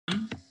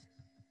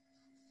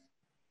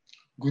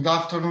Good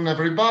afternoon,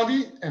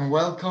 everybody, and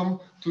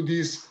welcome to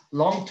this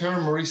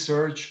long-term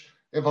research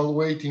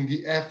evaluating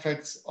the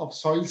effects of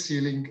soil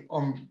sealing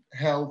on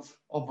health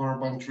of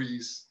urban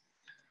trees.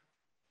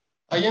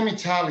 I am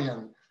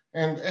Italian,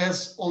 and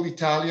as all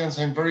Italians,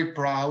 I'm very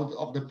proud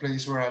of the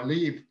place where I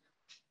live.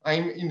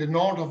 I'm in the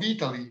north of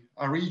Italy,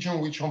 a region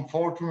which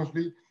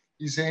unfortunately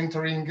is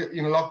entering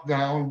in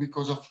lockdown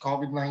because of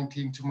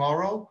COVID-19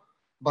 tomorrow,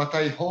 but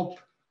I hope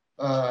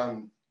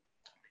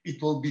it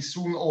will be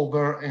soon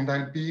over and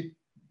I'll be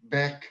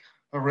back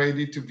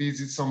ready to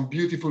visit some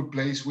beautiful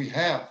place we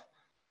have.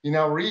 In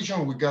our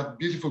region, we got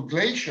beautiful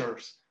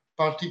glaciers,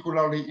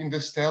 particularly in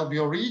the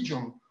Stelvio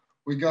region.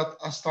 We got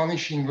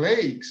astonishing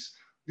lakes.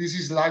 This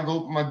is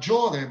Lago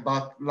Maggiore,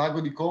 but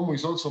Lago di Como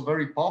is also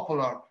very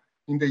popular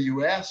in the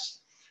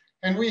US.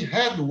 And we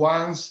had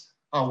once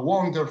a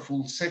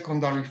wonderful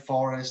secondary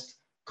forest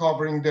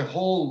covering the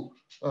whole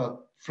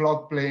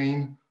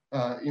floodplain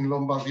in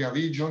Lombardia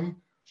region,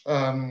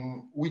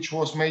 which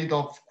was made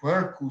of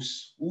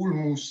quercus,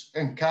 ulmus,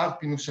 and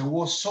carpinus, and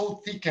was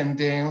so thick and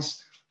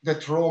dense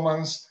that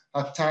Romans,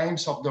 at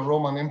times of the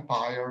Roman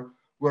Empire,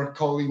 were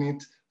calling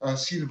it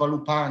Silva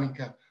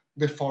lupanica,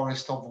 the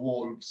forest of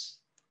wolves.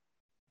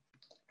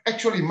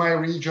 Actually, my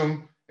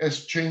region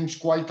has changed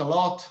quite a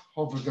lot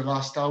over the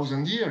last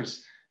 1,000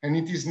 years, and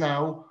it is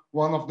now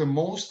one of the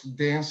most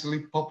densely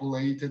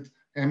populated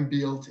and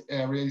built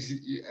areas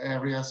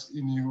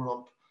in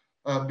Europe.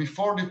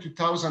 Before the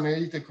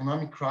 2008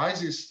 economic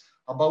crisis,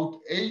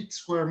 about 8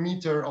 square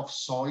meters of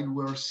soil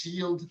were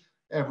sealed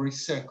every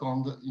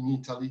second in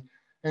Italy.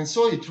 And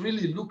so it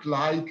really looked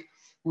like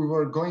we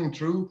were going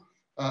through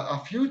a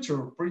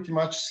future pretty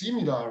much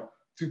similar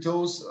to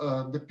those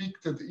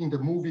depicted in the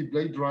movie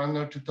Blade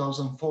Runner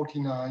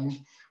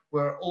 2049,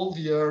 where all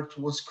the earth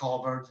was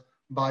covered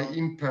by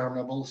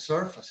impermeable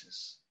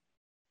surfaces.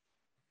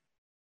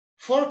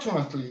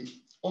 Fortunately,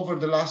 over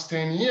the last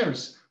 10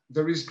 years,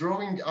 there is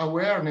growing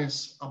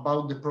awareness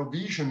about the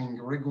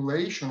provisioning,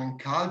 regulation, and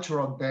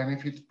cultural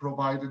benefit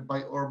provided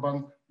by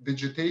urban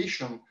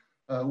vegetation,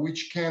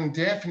 which can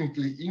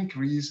definitely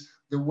increase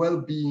the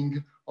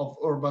well-being of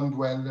urban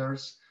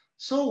dwellers.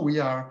 So we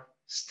are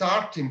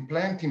starting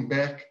planting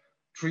back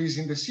trees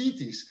in the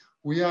cities.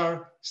 We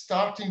are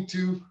starting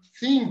to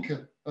think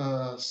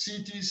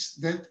cities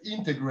that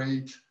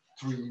integrate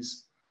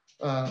trees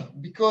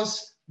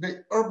because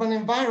the urban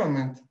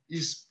environment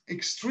is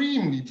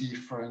extremely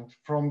different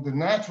from the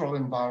natural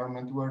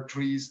environment where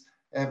trees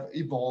have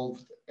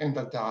evolved and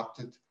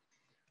adapted.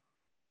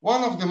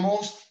 One of the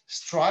most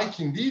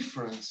striking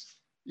differences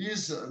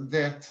is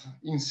that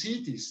in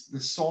cities,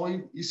 the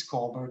soil is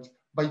covered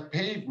by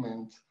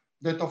pavement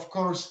that of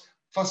course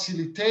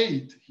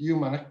facilitate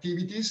human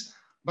activities,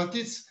 but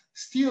it's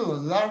still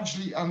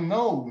largely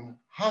unknown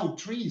how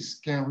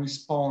trees can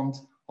respond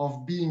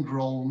of being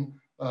grown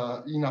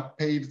in a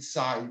paved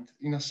site,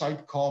 in a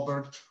site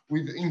covered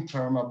with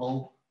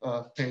impermeable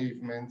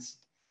pavements.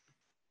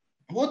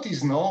 What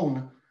is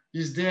known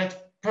is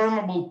that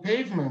permeable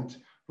pavement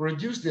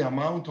reduces the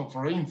amount of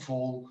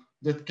rainfall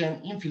that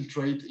can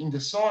infiltrate in the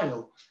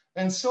soil.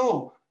 And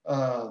so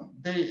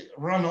the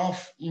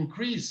runoff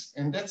increase,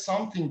 and that's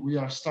something we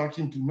are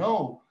starting to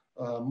know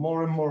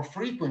more and more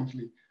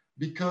frequently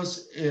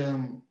because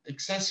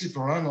excessive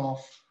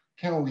runoff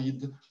can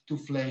lead to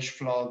flash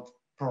flood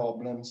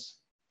problems.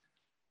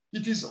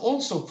 It is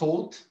also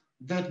thought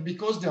that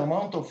because the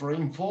amount of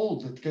rainfall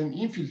that can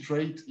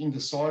infiltrate in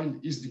the soil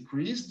is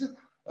decreased,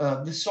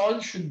 the soil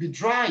should be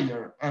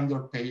drier under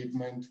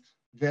pavement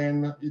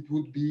than it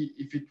would be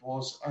if it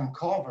was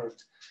uncovered.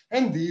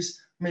 And this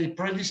may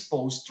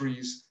predispose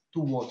trees to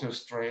water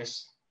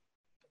stress.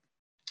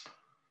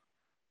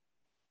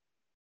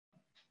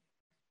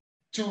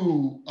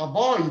 To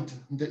avoid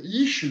the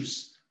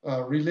issues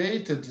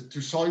related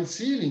to soil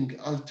sealing,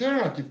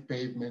 alternative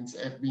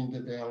pavements have been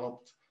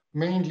developed,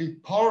 mainly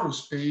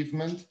porous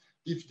pavement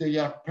if they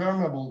are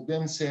permeable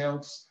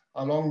themselves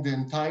along the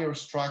entire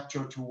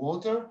structure to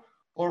water,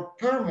 or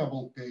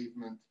permeable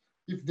pavement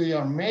if they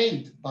are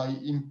made by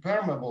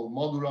impermeable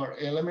modular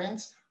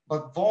elements,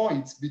 but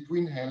voids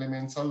between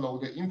elements allow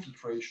the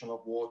infiltration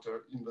of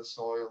water in the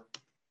soil.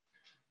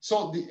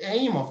 So the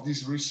aim of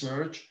this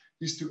research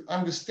is to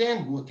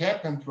understand what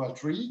happened to a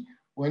tree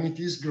when it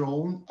is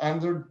grown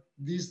under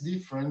these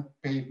different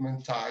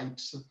pavement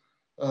types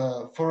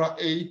for an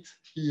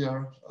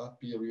 8-year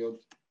period.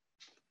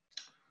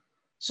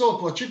 So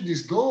to achieve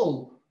this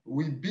goal,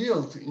 we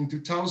built in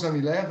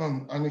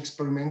 2011 an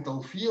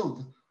experimental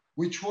field,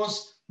 which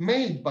was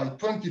made by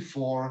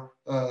 24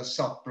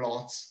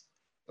 subplots.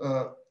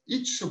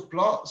 Each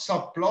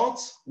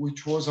subplot,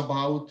 which was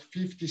about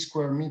 50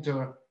 square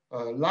meter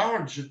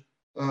large,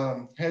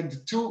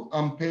 had 2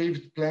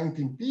 unpaved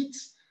planting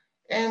pits,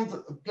 and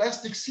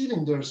plastic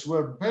cylinders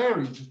were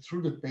buried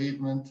through the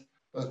pavement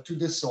to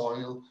the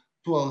soil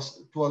to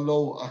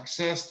allow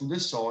access to the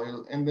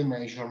soil and the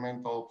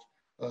measurement of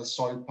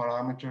soil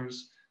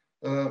parameters.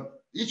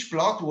 Each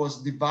plot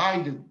was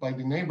divided by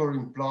the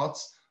neighboring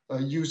plots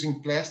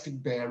using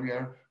plastic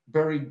barrier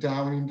buried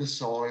down in the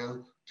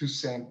soil to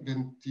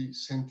 70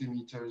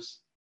 centimeters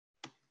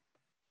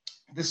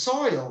The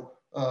soil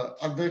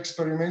at the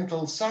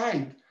experimental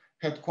site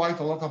had quite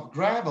a lot of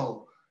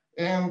gravel,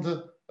 and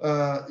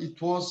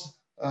it was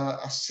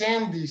a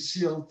sandy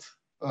silt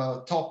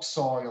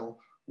topsoil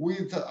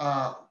with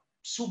a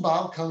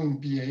subalkaline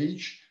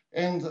pH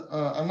and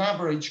an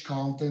average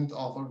content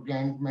of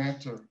organic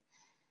matter.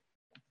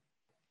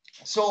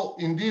 So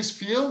in this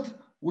field,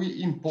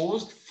 we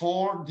imposed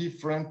 4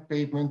 different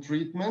pavement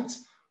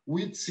treatments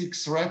with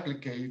 6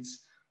 replicates.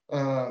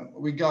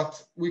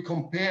 We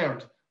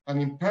compared an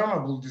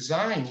impermeable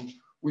design,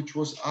 which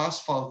was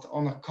asphalt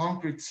on a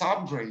concrete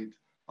subgrade,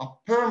 a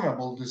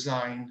permeable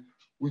design,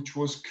 which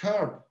was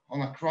curb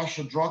on a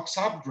crushed rock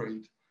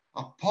subgrade,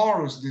 a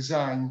porous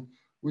design,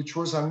 which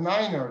was an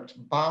inert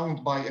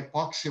bound by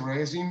epoxy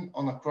resin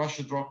on a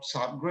crushed rock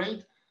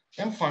subgrade,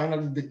 and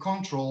finally the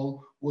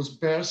control was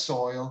bare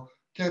soil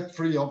kept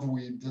free of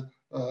weed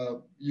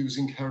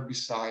using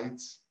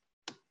herbicides.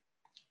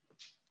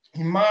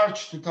 In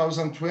March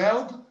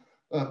 2012,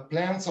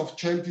 plants of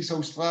Celtis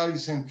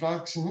australis and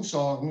Fraxinus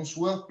ornus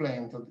were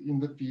planted in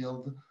the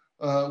field.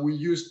 We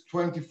used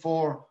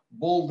 24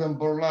 bold and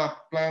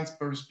burlap plants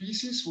per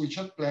species, which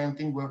at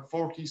planting were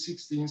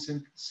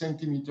 40-16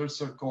 centimeters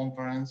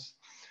circumference.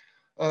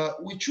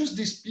 We choose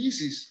these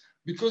species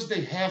because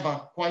they have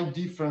a quite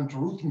different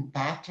rooting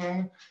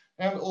pattern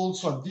and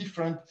also a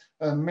different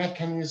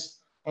mechanism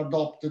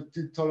adopted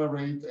to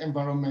tolerate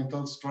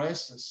environmental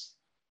stresses.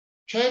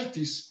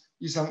 Celtis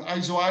is an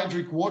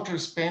isohydric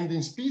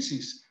water-spending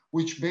species,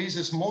 which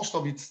bases most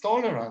of its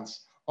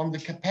tolerance on the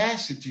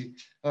capacity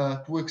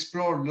to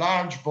explore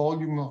large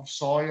volume of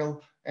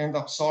soil and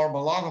absorb a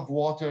lot of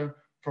water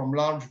from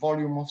large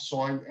volume of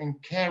soil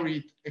and carry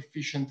it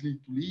efficiently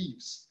to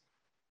leaves.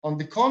 On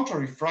the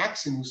contrary,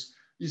 Fraxinus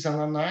is an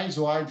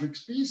anisohydric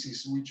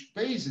species, which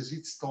bases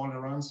its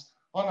tolerance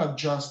on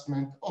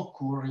adjustment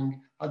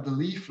occurring at the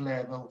leaf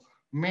level.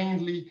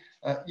 Mainly,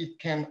 it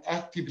can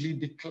actively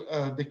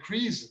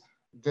decrease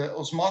the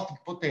osmotic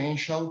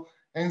potential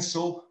and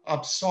so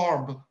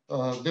absorb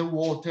the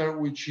water,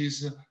 which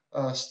is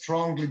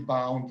strongly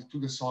bound to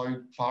the soil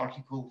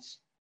particles.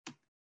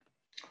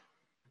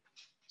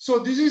 So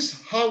this is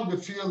how the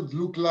field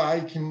looked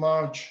like in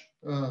March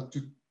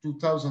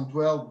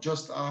 2012,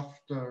 just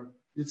after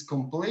its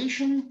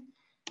completion.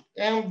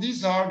 And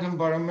these are the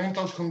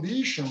environmental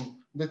conditions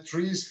the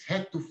trees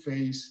had to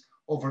face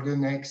over the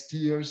next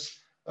years.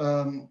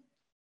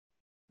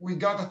 We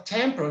got a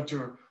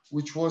temperature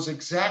which was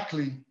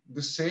exactly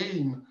the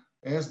same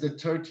as the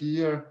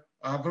 30-year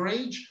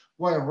average,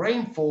 while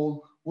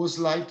rainfall was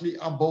slightly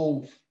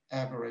above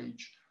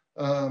average.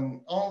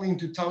 Only in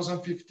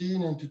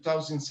 2015 and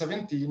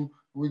 2017,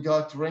 we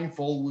got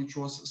rainfall which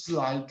was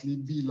slightly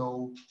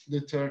below the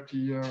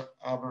 30-year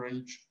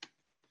average.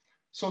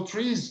 So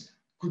trees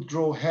could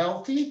grow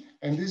healthy,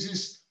 and this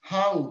is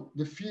how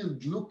the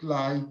field looked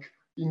like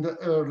in the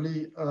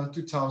early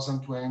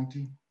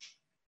 2020.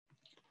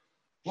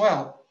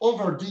 Well,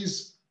 over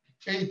these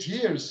 8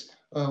 years,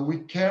 we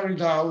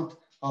carried out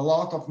a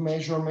lot of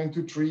measurement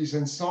to trees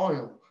and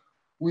soil.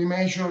 We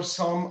measure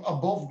some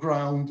above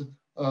ground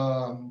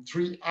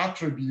tree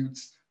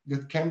attributes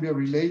that can be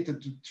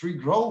related to tree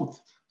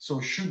growth.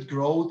 So shoot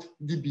growth,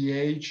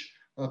 DBH,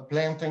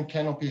 plant and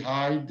canopy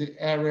height, the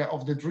area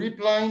of the drip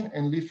line,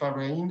 and leaf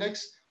area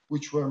index,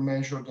 which were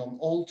measured on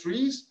all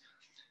trees.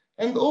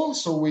 And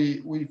also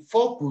we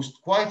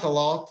focused quite a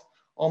lot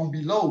on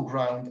below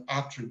ground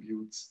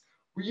attributes.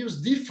 We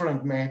use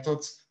different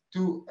methods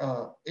to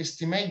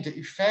estimate the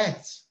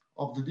effects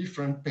of the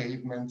different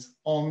pavements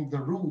on the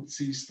root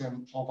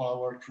system of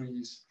our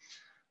trees.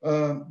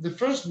 The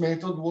first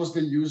method was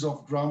the use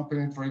of ground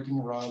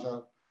penetrating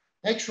radar.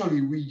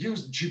 Actually, we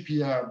used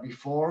GPR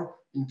before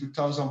in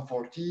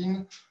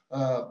 2014,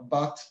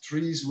 but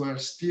trees were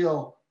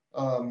still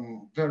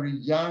very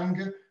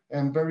young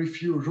and very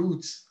few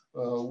roots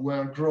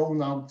were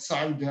grown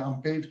outside the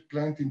unpaved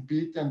planting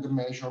pit, and the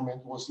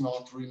measurement was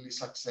not really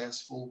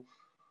successful.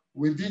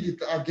 We did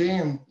it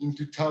again in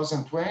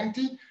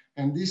 2020,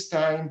 and this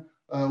time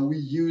we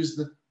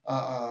used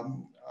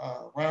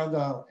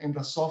radar and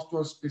a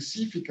software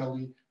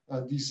specifically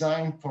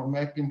designed for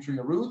mapping tree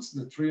roots,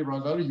 the tree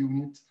radar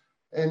unit,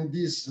 and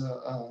this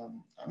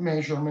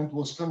measurement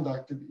was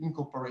conducted in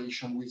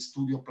cooperation with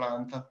Studio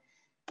Planta.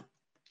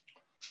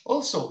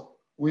 Also,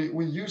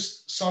 we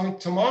used sonic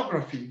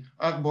tomography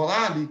at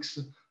Boladix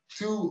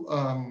to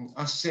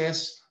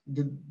assess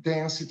the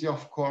density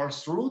of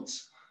coarse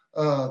roots.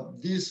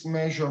 This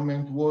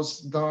measurement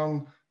was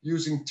done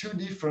using 2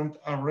 different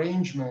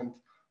arrangements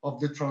of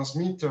the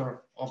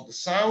transmitter of the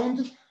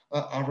sound,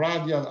 a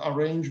radial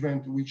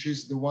arrangement, which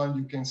is the one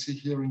you can see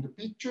here in the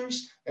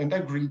pictures, and a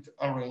grid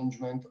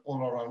arrangement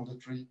all around the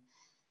tree.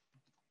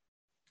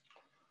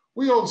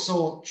 We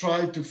also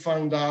tried to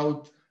find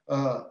out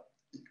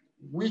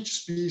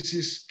which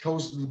species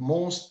cause the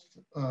most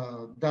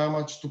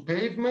damage to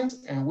pavements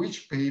and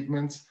which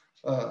pavements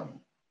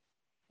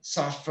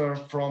suffer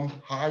from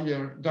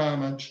higher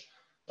damage.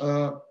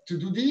 To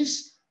do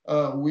this,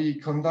 we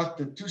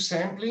conducted 2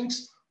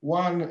 samplings.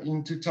 one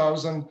in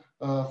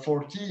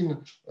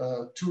 2014,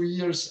 2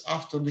 years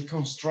after the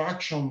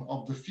construction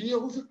of the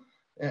field,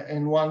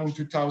 and one in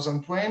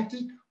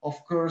 2020.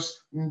 Of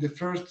course, in the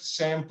first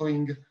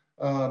sampling,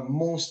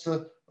 most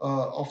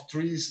of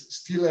trees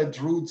still had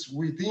roots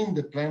within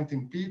the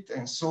planting pit,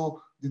 and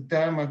so the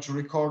damage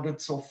recorded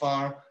so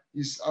far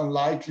is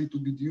unlikely to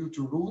be due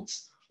to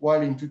roots,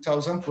 while in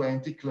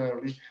 2020,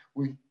 clearly,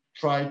 we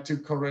tried to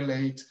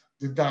correlate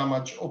the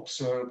damage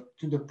observed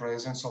to the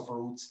presence of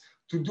roots.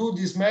 To do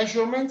these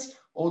measurements,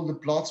 all the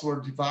plots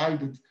were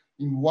divided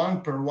in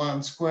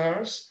 1/1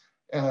 squares,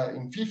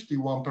 in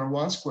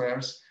 51/1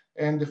 squares,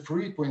 and the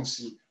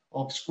frequency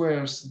of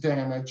squares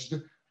damaged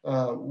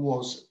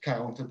was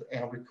counted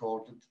and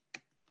recorded.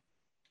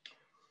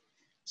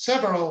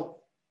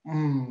 Several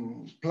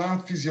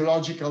plant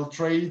physiological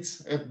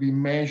traits have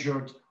been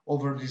measured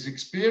over this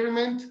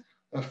experiment.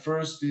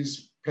 First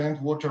is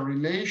plant-water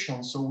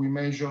relation. So we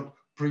measured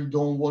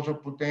pre-dawn water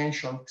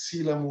potential,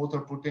 xylem water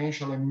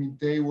potential, and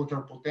midday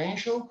water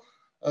potential,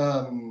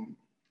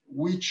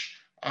 which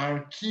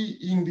are key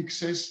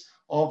indexes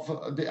of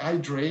the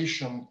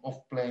hydration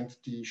of plant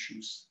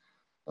tissues.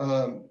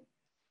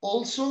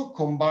 Also,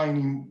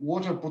 combining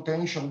water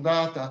potential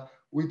data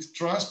with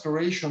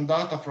transpiration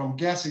data from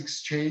gas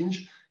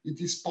exchange,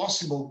 it is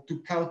possible to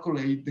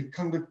calculate the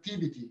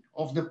conductivity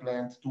of the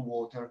plant to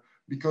water,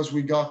 because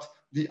we got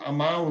the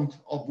amount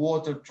of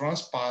water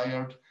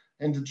transpired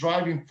and the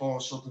driving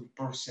force of the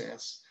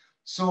process.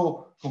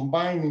 So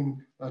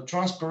combining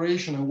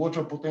transpiration and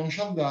water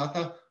potential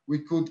data, we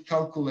could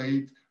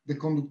calculate the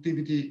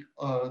conductivity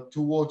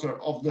to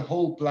water of the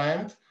whole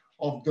plant,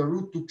 of the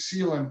root to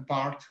xylem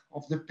part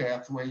of the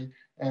pathway,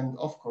 and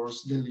of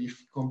course the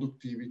leaf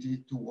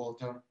conductivity to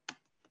water.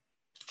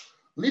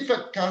 Leaf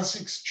gas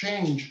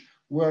exchange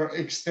were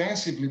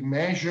extensively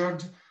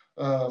measured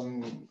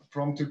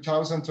from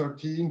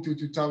 2013 to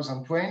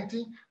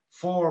 2020.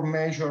 4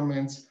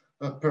 measurements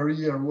per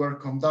year were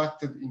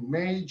conducted in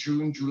May,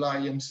 June, July,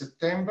 and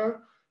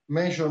September.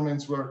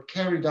 Measurements were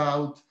carried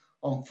out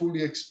on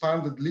fully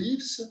expanded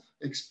leaves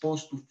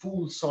exposed to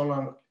full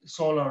solar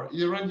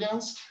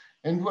irradiance,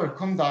 and were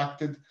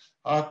conducted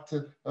at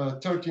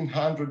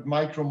 1300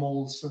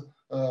 micromoles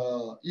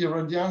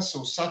irradiance,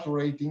 so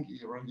saturating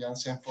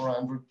irradiance, and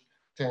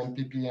 410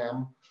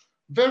 ppm.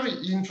 Very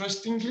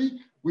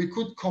interestingly, we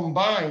could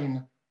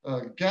combine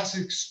gas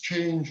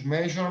exchange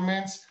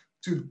measurements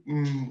to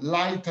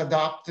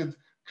light-adapted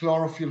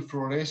chlorophyll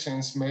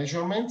fluorescence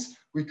measurements.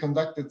 We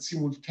conducted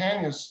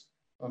simultaneous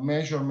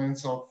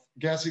measurements of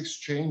gas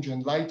exchange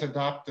and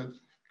light-adapted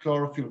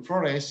chlorophyll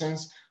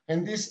fluorescence,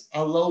 and this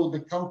allowed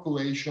the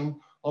calculation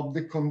of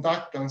the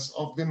conductance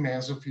of the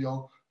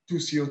mesophyll to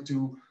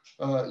CO2.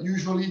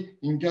 Usually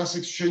in gas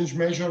exchange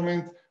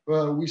measurement,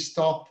 we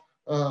stop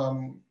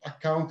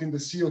accounting the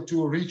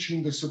CO2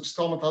 reaching the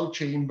substomatal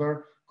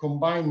chamber.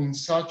 Combining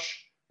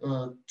such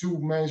 2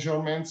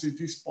 measurements,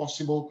 it is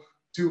possible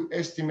to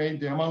estimate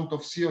the amount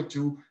of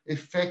CO2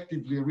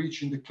 effectively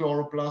reaching the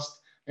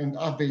chloroplast and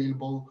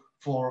available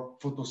for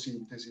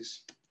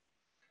photosynthesis.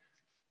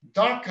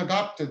 Dark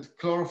adapted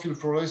chlorophyll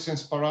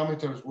fluorescence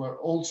parameters were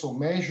also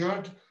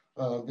measured,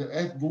 the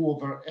FVU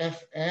over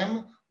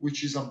FM,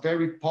 which is a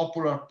very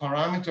popular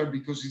parameter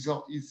because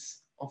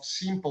it's of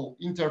simple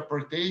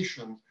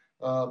interpretation.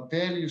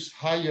 Values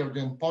higher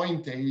than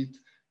 0.8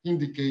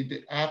 indicate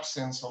the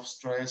absence of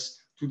stress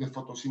to the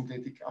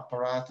photosynthetic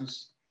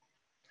apparatus.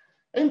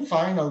 And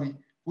finally,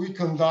 we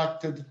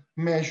conducted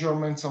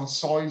measurements on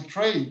soil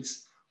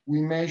traits.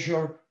 We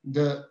measure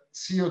the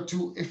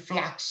CO2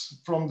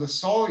 efflux from the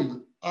soil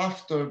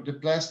after the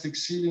plastic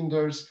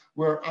cylinders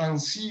were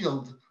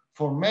unsealed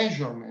for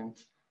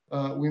measurement.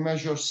 We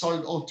measure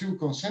soil O2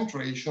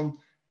 concentration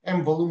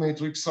and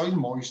volumetric soil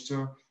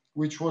moisture,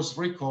 which was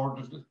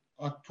recorded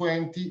at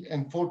 20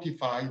 and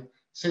 45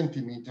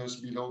 centimeters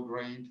below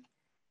grade.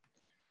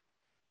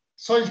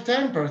 Soil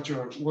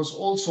temperature was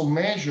also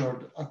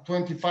measured at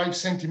 25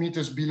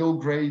 centimeters below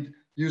grade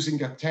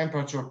using a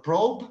temperature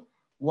probe,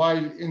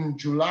 while in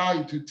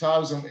July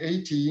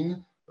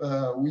 2018,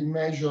 we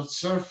measured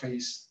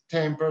surface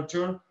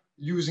temperature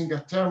using a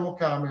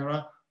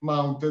thermocamera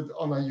mounted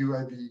on a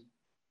UAV.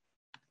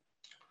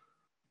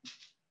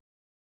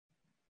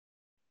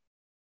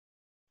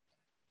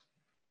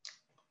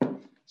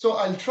 So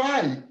I'll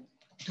try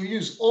to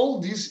use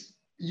all this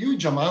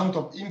huge amount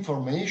of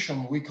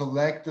information we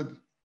collected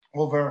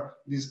over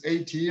these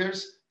 8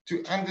 years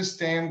to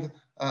understand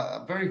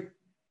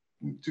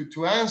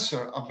to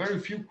answer a very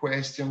few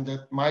questions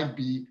that might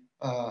be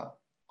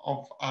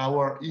of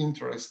our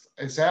interest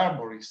as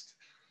arborists.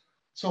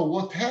 So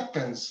what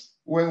happens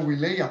when we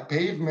lay a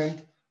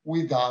pavement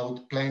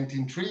without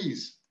planting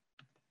trees?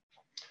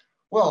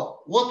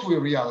 Well, what we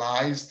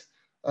realized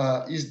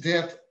is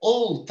that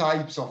all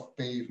types of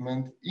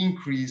pavement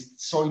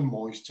increased soil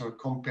moisture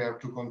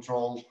compared to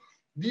control.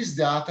 These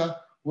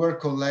data were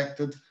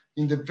collected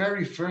in the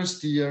very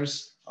first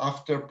years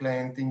after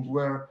planting,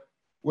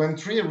 when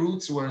tree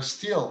roots were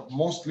still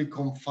mostly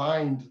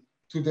confined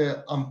to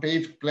the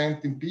unpaved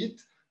planting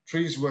pit,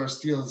 trees were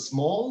still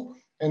small,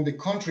 and the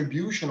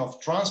contribution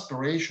of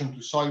transpiration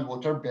to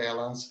soil-water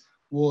balance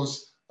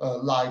was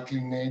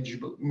likely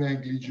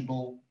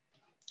negligible.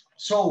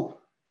 So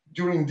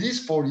during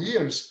these 4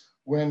 years,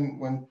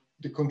 when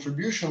the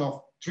contribution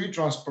of tree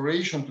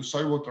transpiration to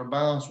soil-water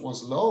balance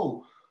was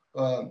low,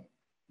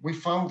 we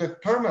found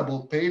that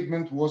permeable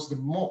pavement was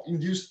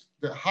induced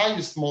the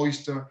highest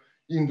moisture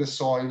in the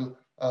soil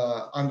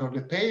under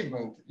the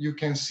pavement. You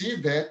can see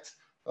that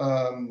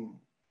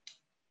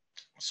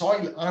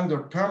soil under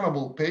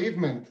permeable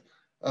pavement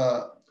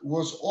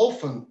was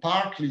often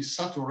partly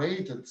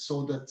saturated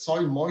so that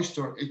soil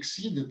moisture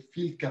exceeded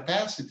field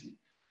capacity.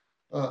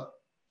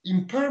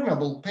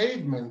 Impermeable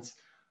pavements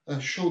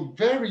showed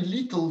very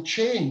little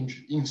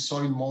change in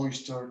soil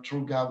moisture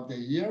throughout the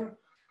year,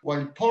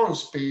 while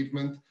porous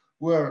pavement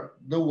were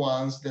the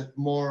ones that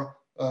more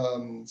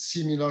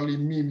similarly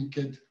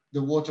mimicked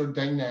the water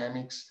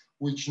dynamics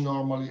which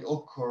normally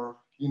occur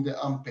in the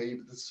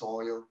unpaved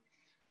soil.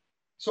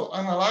 So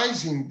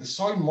analyzing the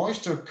soil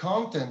moisture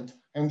content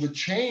and the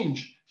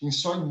change in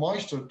soil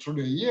moisture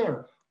through the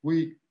year,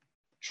 we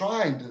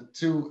tried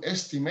to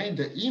estimate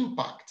the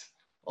impact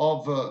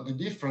of the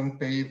different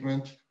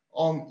pavement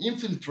on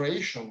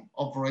infiltration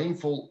of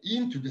rainfall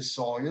into the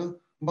soil,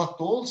 but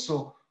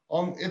also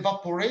on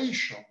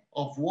evaporation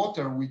of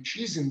water which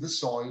is in the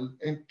soil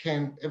and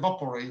can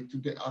evaporate to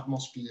the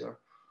atmosphere.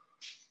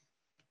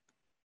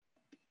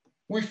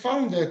 We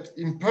found that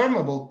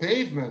impermeable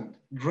pavement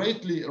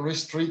greatly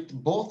restrict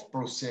both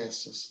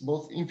processes,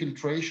 both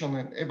infiltration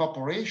and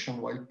evaporation,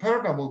 while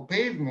permeable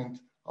pavement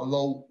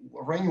allow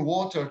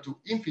rainwater to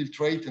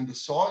infiltrate in the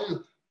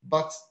soil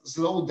but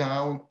slow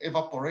down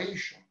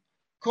evaporation.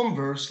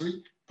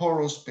 Conversely,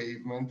 porous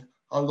pavement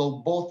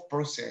allow both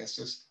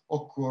processes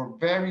occur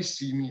very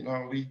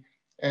similarly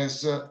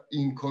as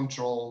in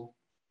control.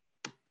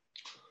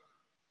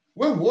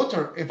 When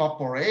water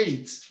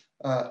evaporates,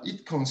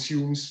 it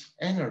consumes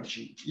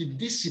energy. It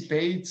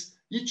dissipates,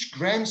 each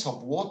grams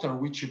of water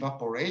which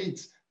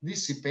evaporates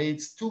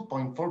dissipates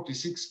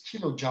 2.46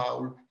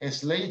 kilojoule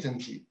as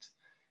latent heat.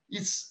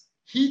 It's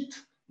heat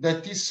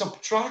that is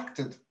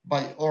subtracted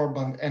by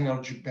urban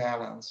energy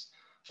balance.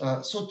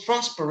 So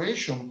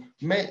evaporation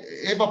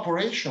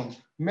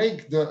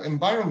make the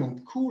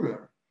environment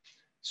cooler.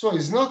 So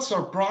it's not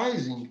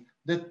surprising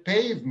that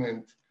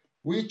pavement,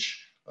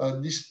 which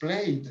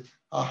displayed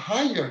a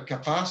higher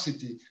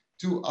capacity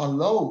to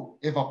allow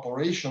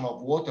evaporation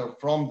of water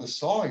from the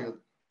soil,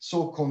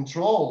 so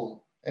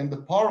control and the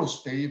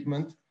porous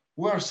pavement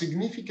were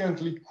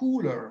significantly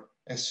cooler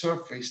at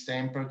surface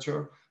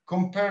temperature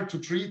compared to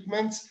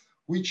treatments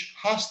which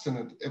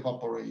hastened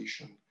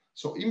evaporation,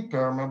 so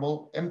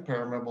impermeable and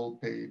permeable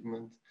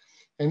pavement.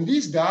 And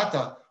this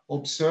data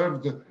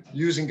observed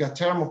using a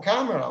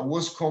thermocamera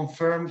was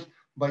confirmed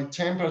by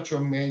temperature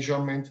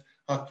measurement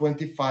at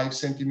 25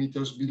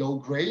 centimeters below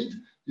grade.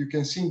 You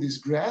can see in this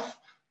graph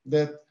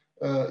that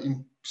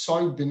in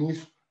soil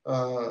beneath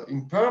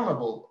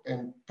impermeable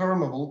and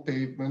permeable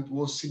pavement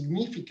was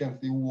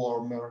significantly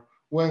warmer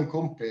when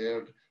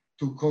compared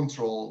to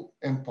control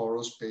and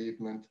porous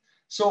pavement.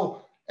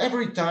 So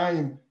every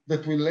time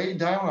that we lay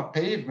down a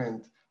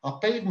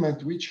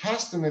pavement which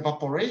has an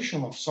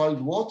evaporation of soil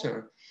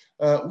water,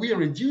 we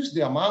reduce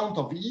the amount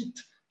of heat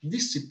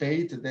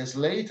dissipated as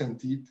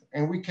latent heat,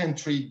 and we can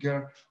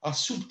trigger a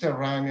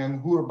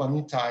subterranean urban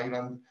heat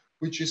island,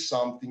 which is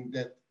something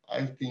that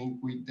I think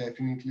we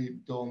definitely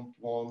don't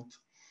want.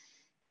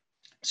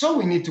 So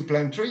we need to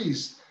plant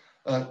trees.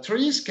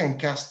 Trees can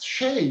cast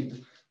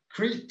shade.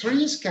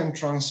 Trees can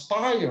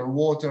transpire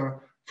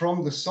water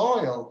from the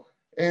soil,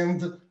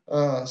 and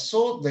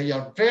so they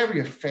are very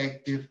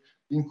effective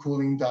in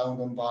cooling down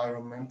the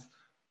environment.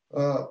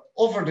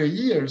 Over the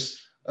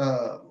years,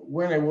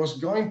 when I was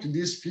going to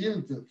this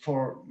field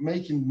for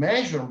making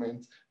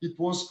measurements, it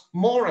was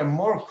more and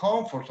more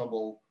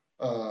comfortable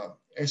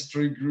as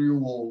tree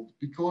grew old,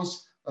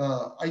 because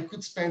I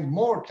could spend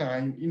more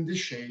time in the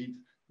shade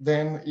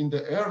than in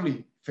the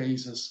early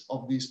phases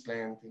of this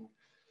planting.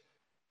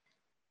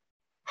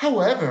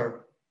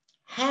 However,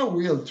 how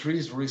will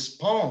trees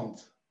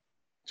respond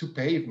to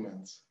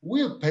pavements?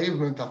 Will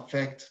pavement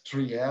affect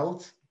tree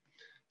health?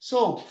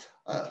 So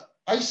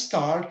I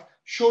start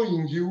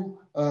showing you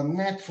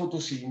net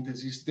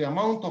photosynthesis, the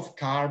amount of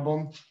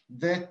carbon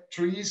that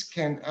trees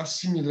can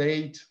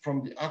assimilate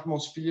from the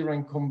atmosphere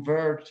and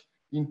convert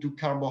into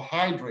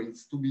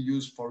carbohydrates to be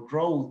used for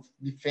growth,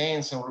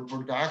 defense, and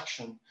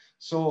reproduction.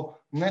 So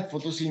net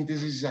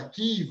photosynthesis is a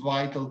key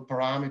vital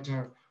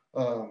parameter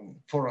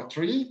for a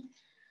tree.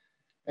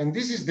 And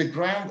this is the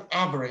grand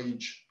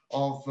average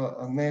of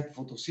net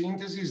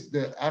photosynthesis,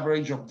 the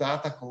average of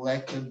data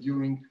collected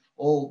during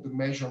all the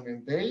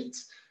measurement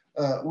dates.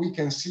 We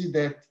can see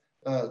that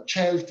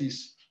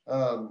Celtis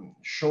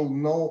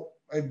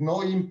had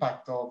no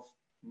impact of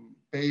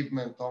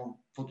pavement on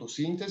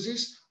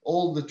photosynthesis.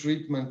 All the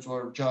treatments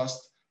were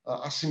just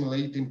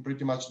assimilating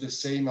pretty much the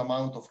same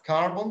amount of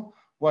carbon,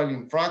 while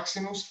in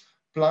Fraxinus,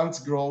 plants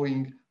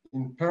growing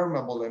in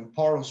permeable and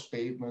porous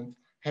pavement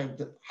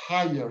had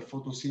higher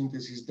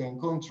photosynthesis than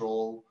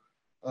control,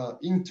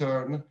 in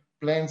turn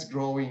plants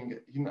growing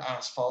in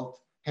asphalt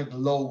had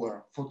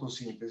lower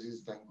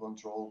photosynthesis than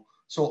control.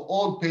 So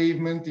all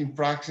pavement in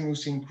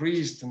Fraxinus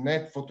increased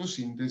net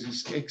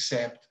photosynthesis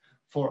except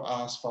for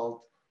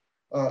asphalt.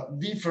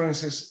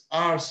 Differences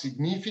are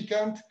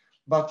significant,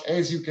 but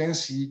as you can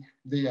see,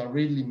 they are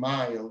really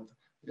mild.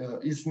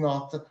 It's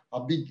not a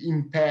big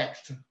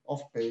impact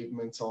of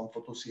pavements on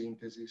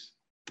photosynthesis.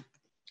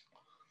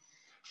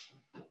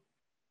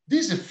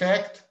 This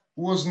effect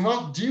was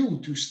not due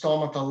to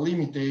stomatal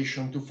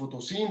limitation to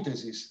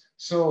photosynthesis.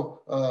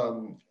 So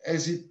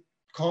as it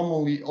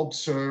commonly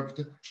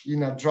observed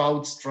in a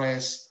drought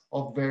stress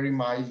of very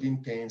mild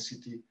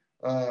intensity.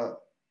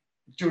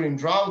 During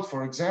drought,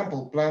 for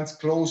example, plants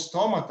close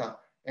stomata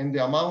and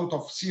the amount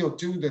of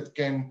CO2 that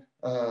can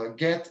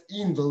get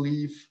in the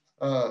leaf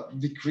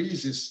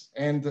decreases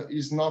and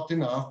is not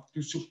enough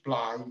to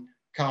supply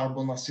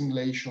carbon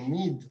assimilation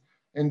need.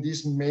 And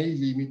this may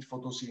limit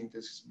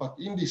photosynthesis. But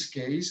in this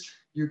case,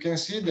 you can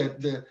see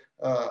that the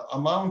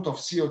amount of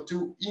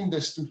CO2 in the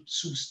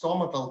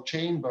substomatal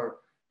chamber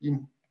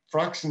in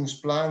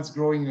Fraxinus plants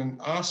growing in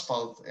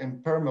asphalt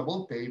and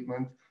permeable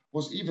pavement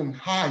was even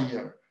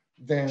higher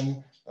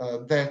than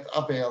that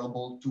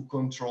available to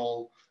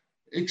control,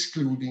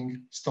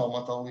 excluding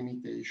stomatal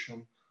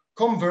limitation.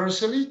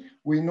 Conversely,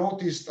 we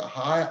noticed a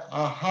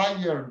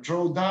higher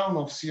drawdown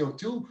of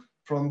CO2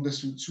 from the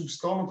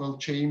substomatal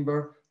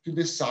chamber to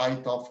the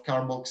site of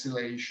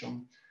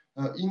carboxylation,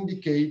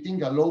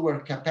 indicating a lower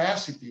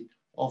capacity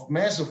of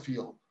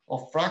mesophyll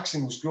of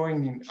Fraxinus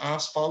growing in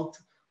asphalt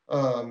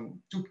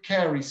to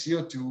carry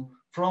CO2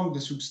 from the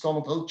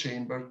substomatal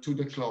chamber to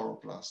the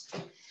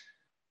chloroplast.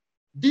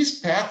 This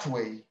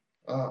pathway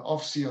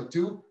of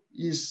CO2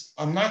 is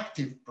an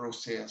active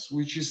process,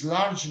 which is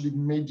largely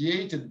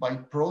mediated by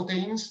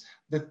proteins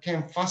that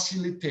can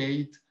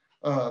facilitate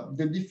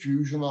the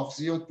diffusion of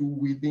CO2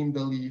 within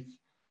the leaf.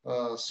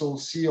 So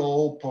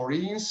COO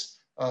porins,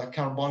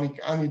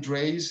 carbonic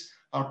anhydrase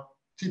are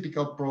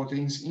typical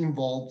proteins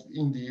involved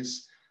in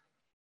this.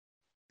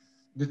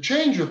 The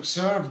change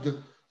observed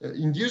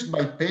induced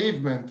by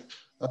pavement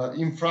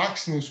in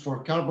Fraxinus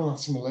for carbon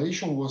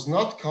assimilation was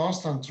not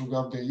constant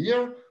throughout the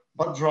year,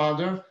 but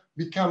rather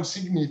become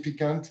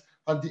significant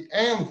at the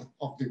end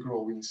of the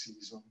growing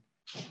season.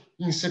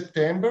 In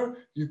September,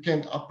 you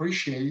can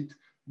appreciate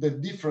the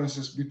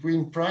differences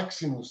between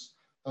Fraxinus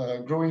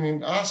growing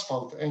in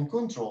asphalt and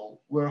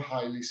control were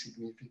highly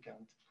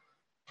significant.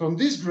 From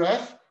this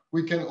graph,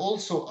 we can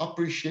also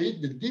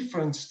appreciate the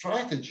different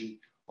strategy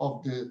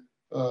of the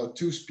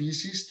two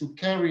species to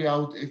carry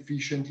out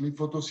efficiently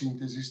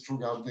photosynthesis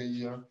throughout the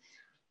year.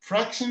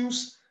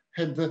 Fraxinus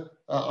had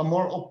a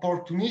more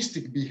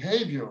opportunistic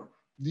behavior,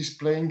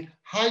 displaying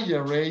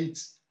higher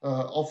rates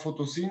of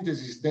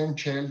photosynthesis than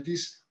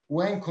Celtis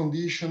when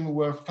conditions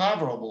were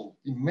favorable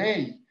in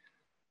May.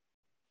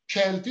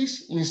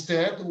 Celtis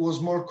instead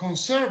was more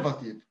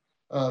conservative,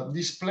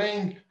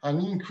 displaying an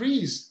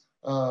increase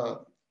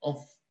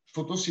of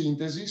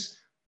photosynthesis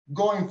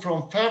going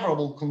from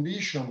favorable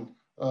condition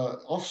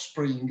of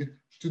spring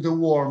to the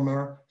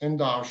warmer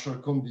and harsher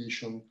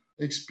condition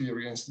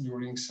experienced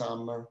during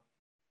summer.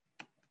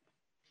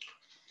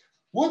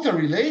 Water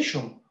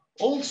relation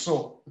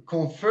also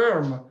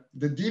confirm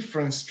the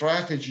different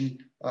strategy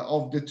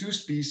of the two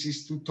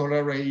species to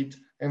tolerate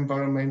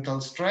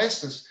environmental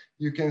stresses.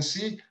 You can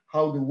see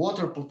how the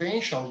water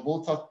potential,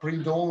 both at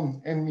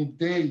pre-dawn and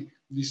midday,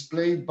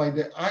 displayed by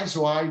the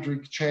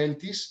isohydric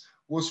Celtis,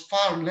 was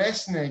far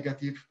less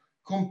negative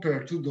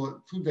compared to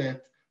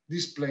that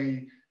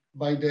displayed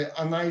by the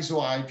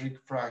anisohydric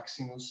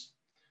Fraxinus.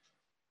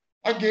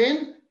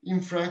 Again, in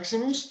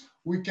Fraxinus,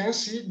 we can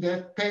see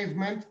that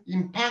pavement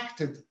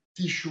impacted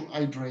tissue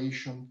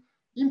hydration.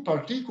 In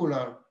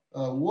particular,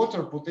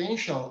 water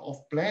potential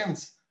of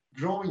plants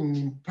growing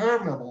in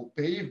permeable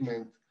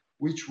pavement,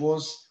 which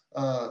was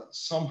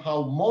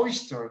somehow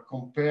moister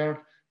compared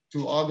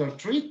to other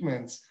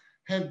treatments,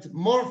 had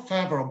more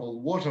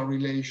favorable water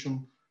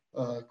relation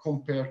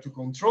compared to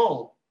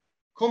control.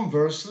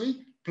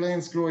 Conversely,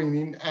 plants growing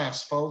in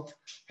asphalt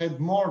had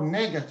more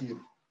negative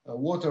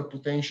water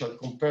potential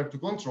compared to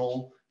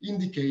control,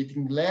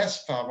 indicating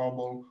less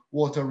favorable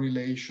water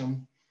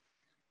relation.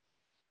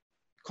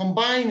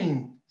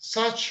 Combining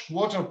such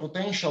water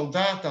potential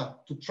data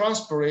to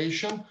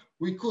transpiration,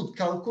 we could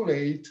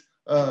calculate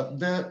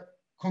the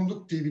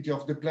conductivity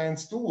of the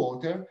plants to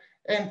water,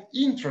 and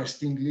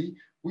interestingly,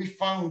 we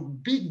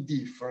found big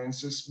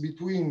differences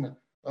between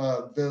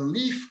the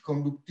leaf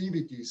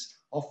conductivities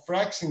of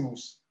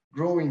Fraxinus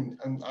growing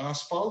in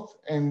asphalt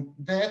and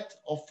that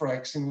of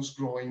Fraxinus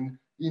growing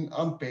in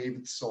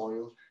unpaved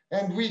soil.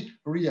 And we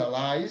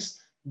realized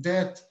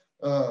that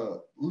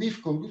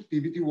leaf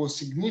conductivity was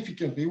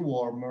significantly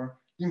warmer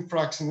in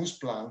Fraxinus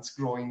plants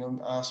growing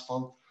on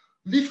asphalt.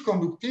 Leaf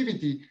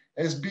conductivity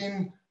has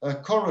been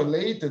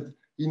correlated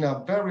in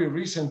a very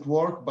recent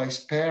work by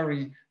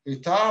Sperry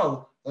et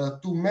al.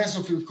 To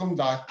mesophyll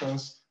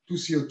conductance to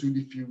CO2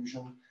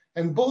 diffusion.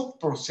 And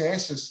both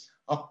processes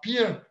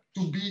appear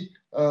to be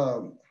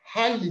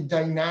highly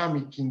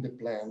dynamic in the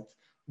plant.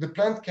 The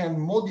plant can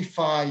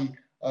modify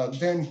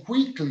then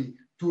quickly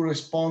to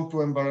respond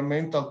to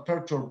environmental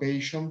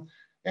perturbation.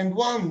 And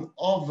one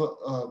of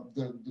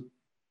the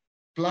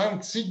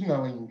plant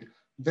signaling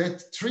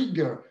that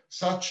trigger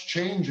such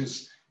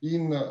changes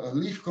in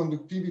leaf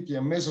conductivity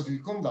and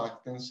mesophyll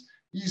conductance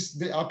is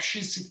the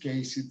abscisic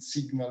acid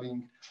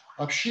signaling.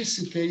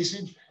 Abscisic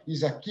acid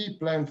is a key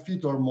plant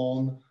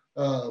phytohormone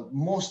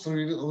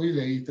mostly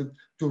related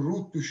to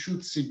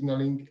root-to-shoot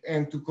signaling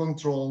and to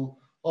control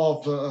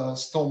of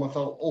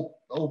stomatal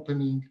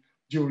opening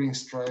during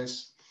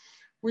stress.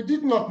 We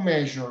did not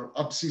measure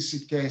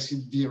abscisic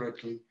acid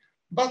directly,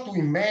 but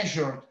we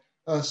measured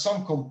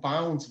some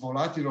compounds,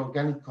 volatile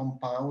organic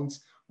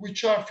compounds,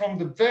 which are from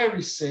the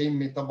very same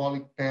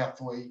metabolic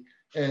pathway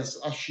as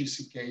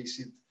abscisic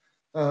acid.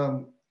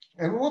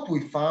 And what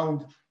we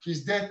found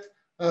is that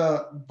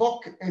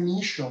VOC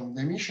emission,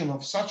 the emission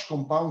of such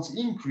compounds,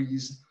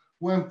 increased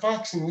when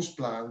Fraxinus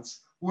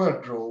plants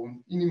were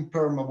grown in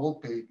impermeable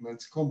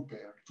pavements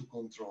compared to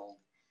control.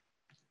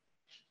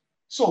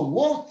 So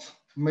what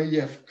may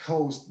have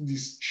caused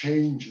these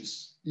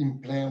changes in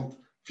plant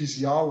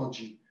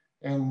physiology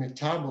and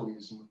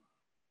metabolism?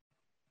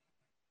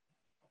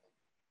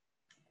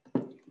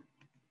 A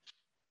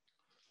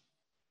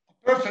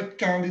perfect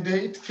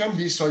candidate can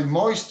be soil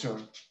moisture.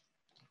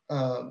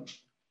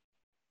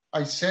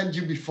 I said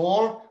you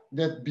before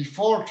that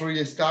before tree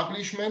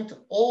establishment,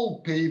 all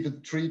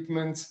paved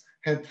treatments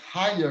had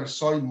higher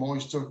soil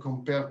moisture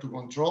compared to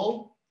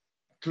control.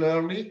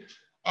 Clearly,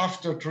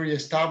 after tree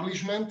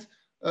establishment,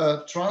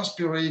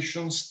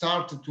 transpiration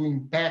started to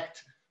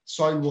impact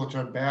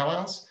soil-water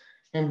balance,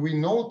 and we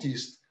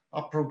noticed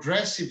a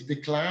progressive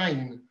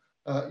decline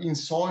in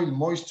soil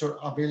moisture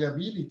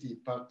availability,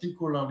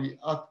 particularly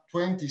at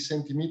 20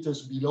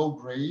 centimeters below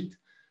grade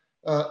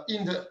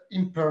in the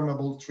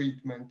impermeable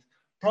treatment,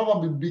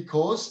 probably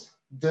because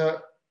the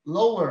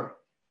lower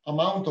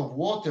amount of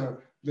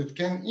water that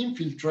can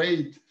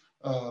infiltrate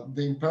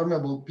the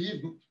impermeable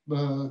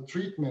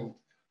treatment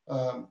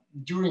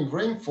during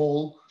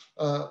rainfall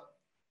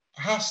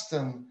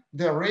hasten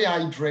the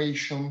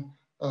rehydration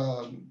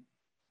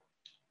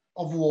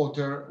of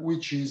water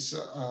which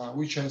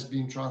has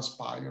been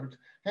transpired.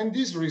 And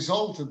this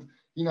resulted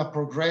in a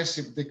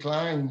progressive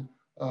decline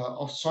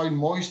of soil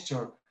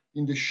moisture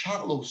in the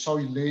shallow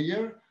soil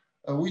layer,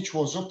 which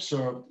was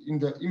observed in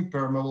the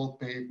impermeable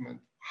pavement.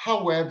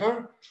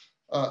 However,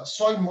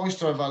 soil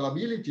moisture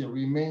availability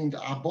remained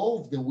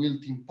above the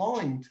wilting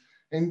point.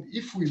 And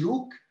if we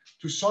look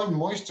to soil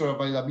moisture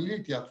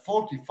availability at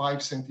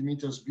 45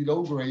 centimeters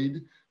below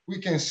grade, we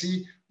can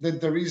see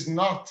that there is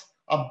not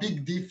a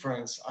big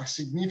difference, a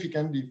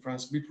significant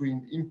difference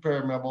between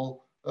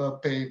impermeable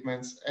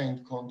pavements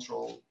and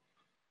control.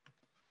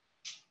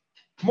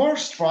 More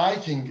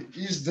striking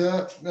is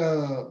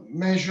the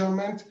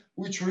measurement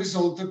which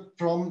resulted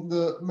from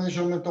the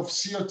measurement of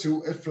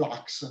CO2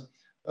 efflux.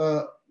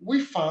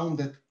 We found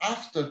that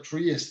after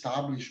tree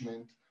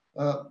establishment,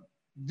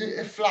 the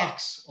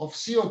efflux of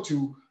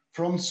CO2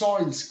 from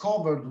soils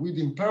covered with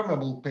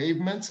impermeable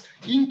pavements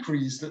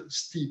increased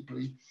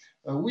steeply,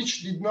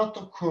 which did not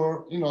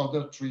occur in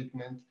other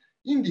treatment,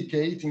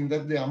 indicating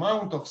that the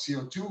amount of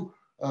CO2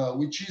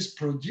 which is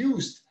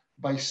produced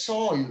by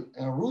soil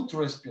and root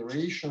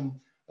respiration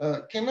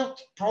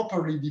cannot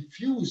properly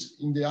diffuse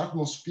in the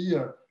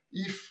atmosphere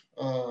if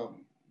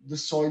the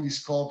soil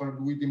is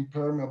covered with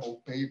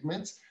impermeable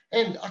pavements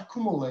and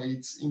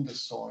accumulates in the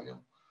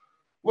soil.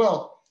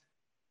 Well,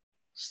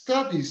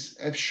 studies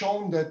have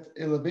shown that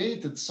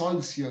elevated soil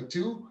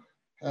CO2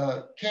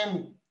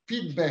 can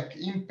feedback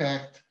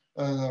impact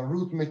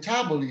root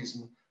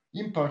metabolism,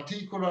 in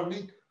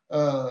particularly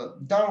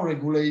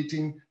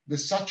downregulating the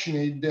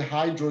succinate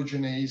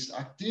dehydrogenase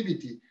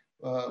activity,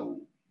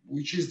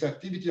 which is the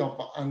activity of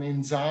an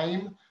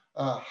enzyme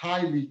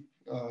highly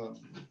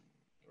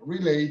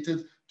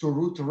related to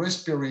root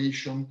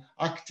respiration,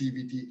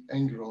 activity,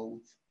 and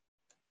growth.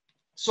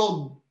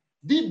 So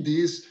can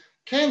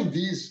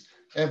this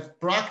have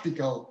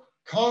practical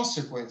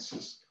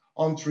consequences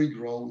on tree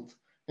growth?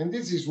 And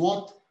this is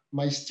what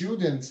my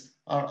students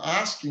are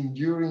asking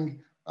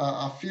during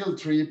a field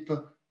trip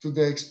to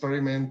the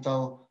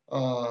experimental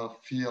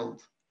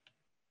field.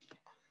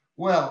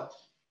 Well,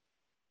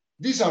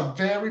 these are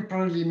very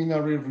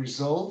preliminary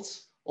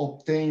results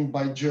obtained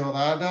by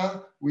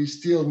geodata. We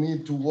still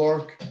need to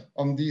work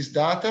on this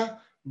data,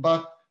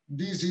 but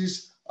this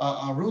is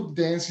a root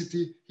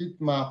density heat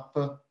map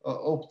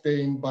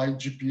obtained by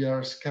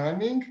GPR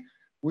scanning,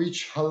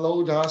 which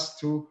allowed us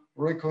to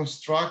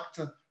reconstruct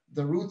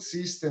the root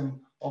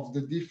system of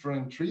the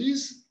different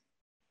trees.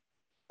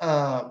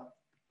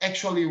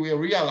 Actually, we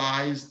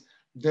realized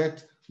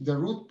that the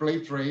root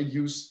plate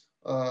radius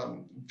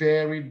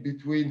varied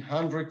between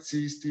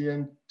 160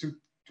 and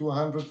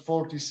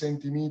 240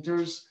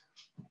 centimeters,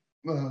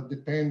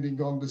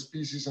 depending on the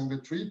species and the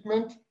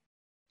treatment.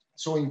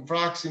 So in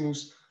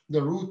Fraxinus,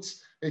 the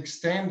roots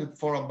extended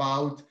for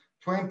about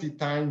 20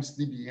 times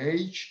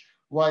dBH,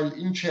 while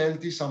in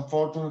Celtis,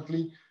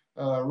 unfortunately,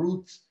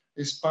 roots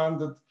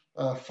expanded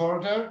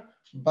further,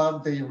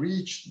 but they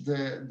reached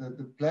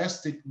the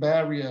plastic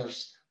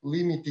barriers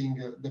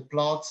limiting the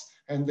plots,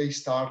 and they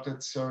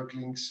started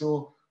circling.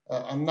 So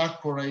an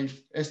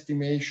accurate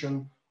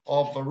estimation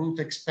of root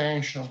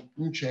expansion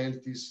in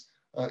Celtis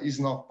is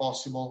not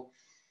possible.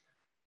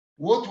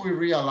 What we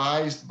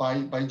realized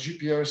by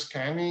GPR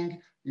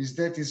scanning is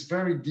that it's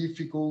very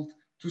difficult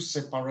to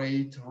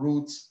separate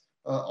roots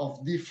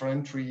of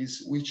different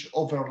trees which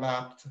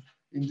overlapped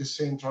in the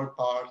central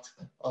part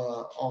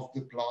of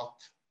the plot.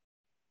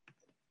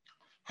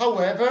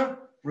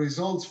 However,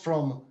 results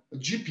from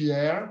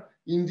GPR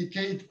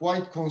indicate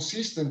quite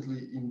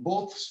consistently in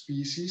both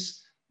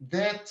species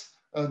that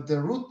the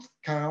root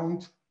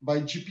count by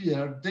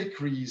GPR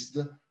decreased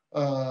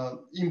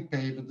in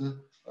paved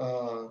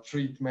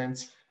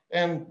treatments,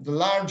 and the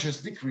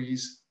largest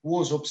decrease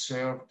was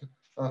observed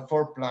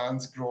for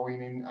plants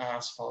growing in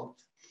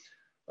asphalt.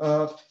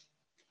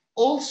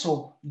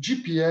 Also,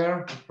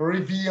 GPR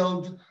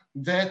revealed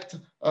that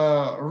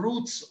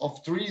roots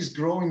of trees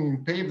growing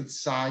in paved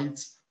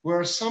sites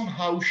were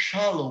somehow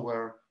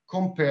shallower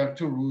compared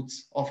to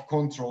roots of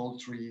control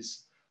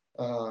trees.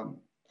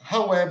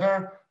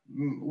 However,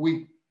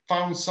 we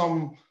found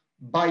some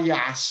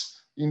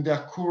bias in the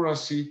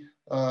accuracy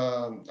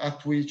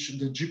at which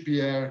the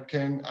GPR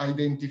can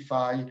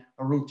identify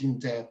a rooting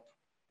depth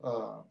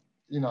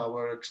in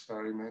our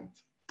experiment.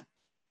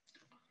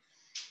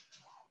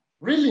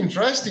 Really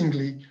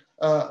interestingly,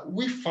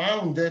 we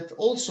found that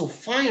also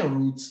fine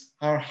roots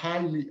are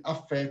highly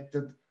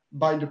affected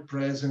by the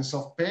presence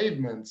of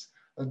pavements.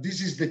 This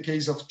is the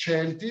case of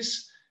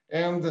Celtis,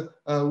 and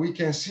we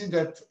can see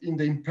that in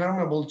the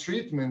impermeable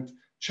treatment,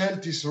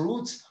 Celtis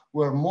roots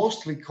were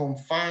mostly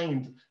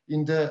confined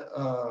in the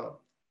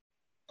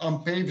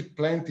unpaved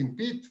planting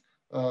pit.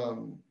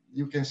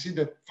 You can see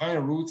that fine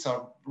roots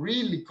are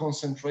really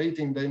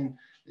concentrating. Then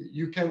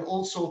you can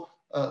also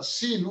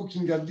see,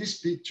 looking at this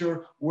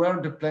picture,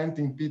 where the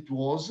planting pit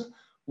was,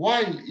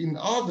 while in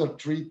other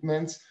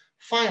treatments,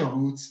 fine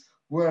roots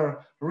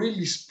were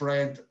really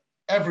spread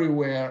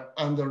everywhere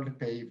under the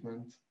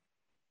pavement.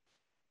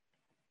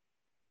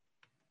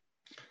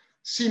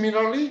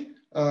 Similarly,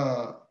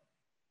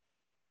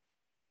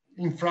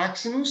 in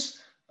Fraxinus,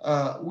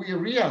 we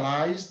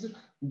realized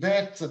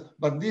that,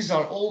 but these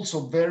are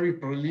also very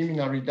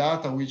preliminary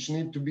data which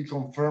need to be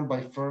confirmed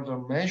by further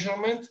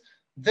measurement,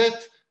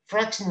 that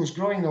Fraxinus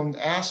growing on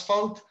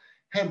asphalt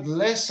had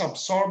less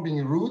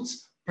absorbing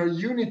roots per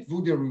unit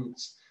woody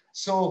roots.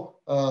 So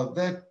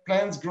that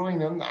plants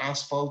growing on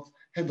asphalt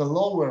had a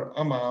lower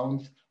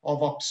amount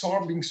of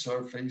absorbing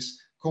surface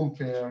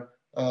compared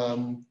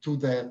to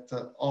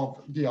that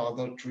of the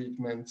other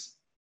treatments.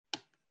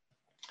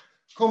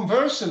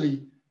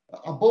 Conversely,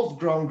 above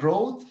ground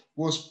growth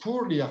was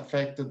poorly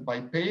affected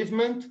by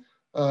pavement.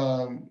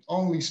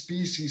 Only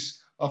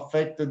species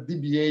affected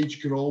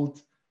DBH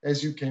growth,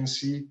 as you can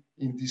see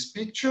in this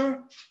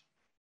picture,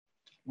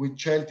 with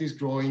Celtis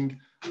growing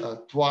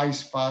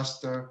twice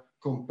faster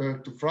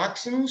compared to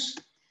Fraxinus.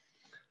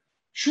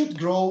 Shoot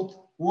growth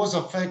was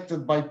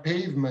affected by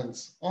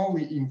pavements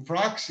only in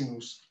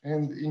Fraxinus,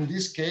 and in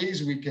this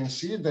case we can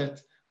see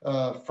that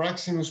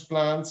Fraxinus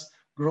plants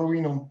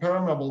growing on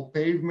permeable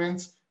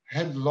pavements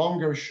had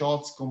longer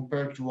shots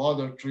compared to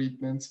other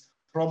treatments,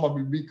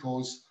 probably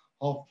because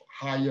of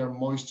higher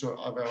moisture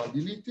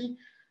availability.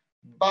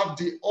 But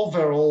the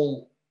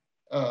overall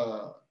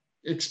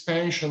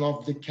expansion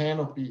of the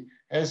canopy,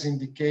 as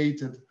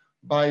indicated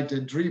by the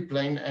drip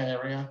line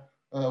area,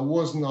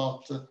 was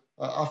not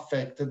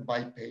affected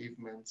by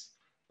pavements.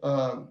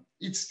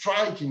 It's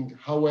striking,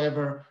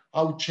 however,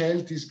 how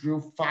Celtis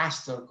grew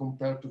faster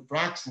compared to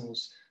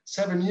Fraxinus.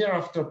 7 years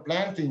after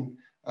planting,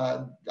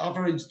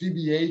 average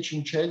DBH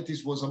in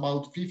Celtis was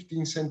about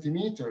 15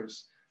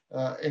 centimeters,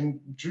 and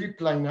drip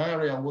line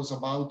area was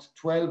about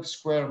 12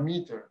 square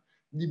meters.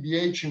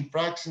 DBH in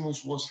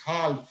Fraxinus was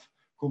half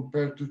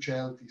compared to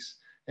Celtis,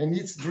 and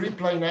its drip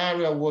line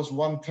area was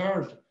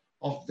 1/3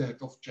 of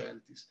that of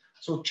Celtis.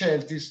 So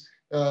Celtis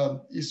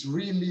is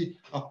really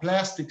a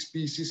plastic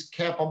species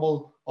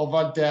capable of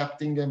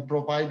adapting and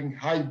providing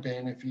high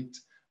benefit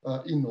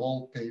in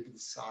all paved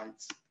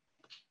sites.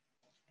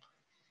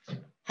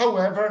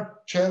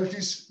 However,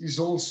 Celtis is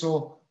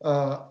also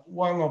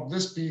one of the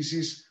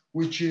species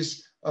which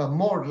is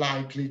more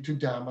likely to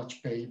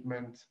damage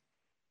pavement.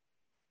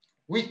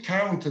 We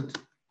counted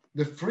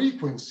the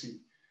frequency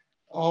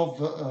of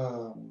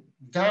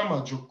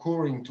damage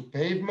occurring to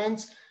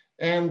pavements,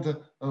 and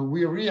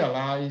we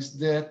realized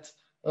that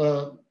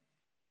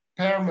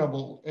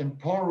permeable and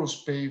porous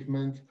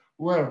pavement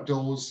were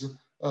those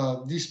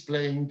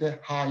displaying the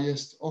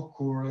highest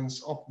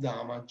occurrence of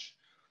damage.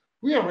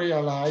 We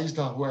realized,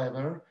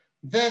 however,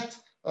 that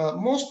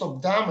most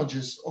of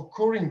damages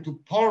occurring to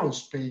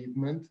porous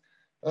pavement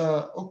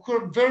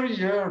occurred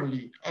very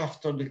early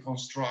after the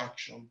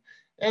construction,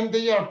 and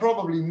they are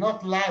probably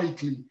not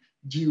likely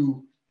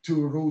due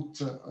to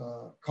root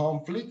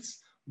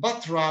conflicts,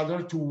 but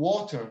rather to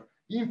water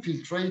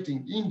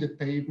infiltrating in the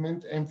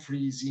pavement and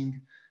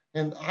freezing,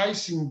 and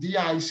icing,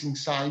 de-icing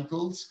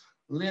cycles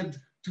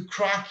led to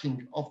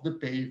cracking of the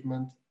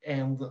pavement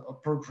and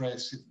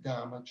progressive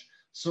damage.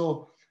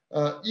 So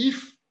if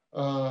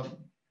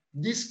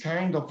this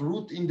kind of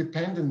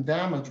root-independent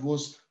damage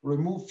was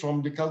removed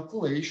from the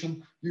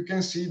calculation, you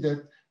can see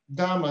that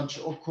damage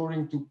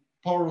occurring to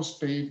porous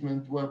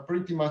pavement were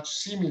pretty much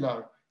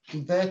similar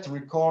to that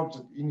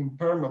recorded in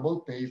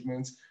impermeable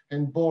pavements,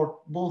 and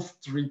both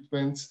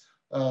treatments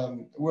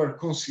were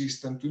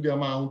consistent to the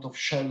amount of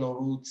shallow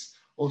roots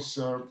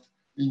observed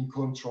in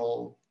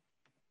control.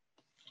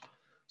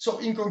 So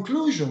in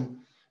conclusion,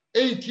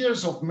 8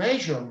 years of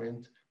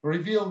measurement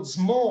revealed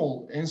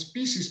small and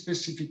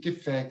species-specific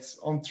effects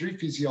on tree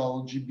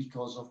physiology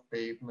because of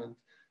pavement.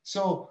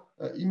 So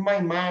in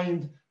my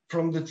mind,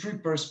 from the tree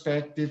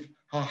perspective,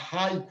 a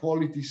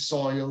high-quality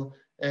soil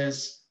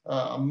has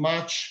a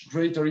much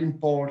greater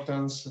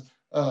importance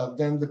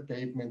than the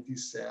pavement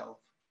itself.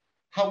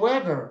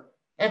 However,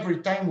 every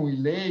time we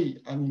lay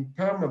an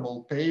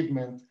impermeable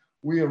pavement,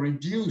 we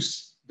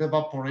reduce the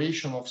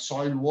evaporation of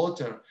soil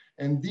water,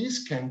 and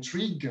this can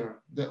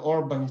trigger the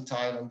urbanite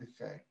island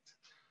effect.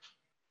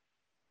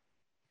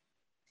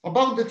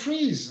 About the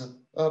trees,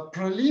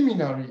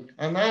 preliminary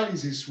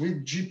analysis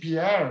with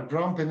GPR,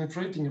 ground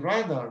penetrating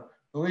radar,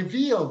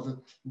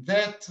 revealed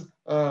that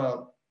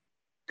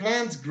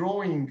plants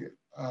growing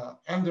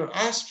under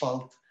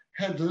asphalt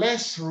had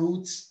less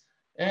roots,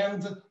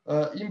 and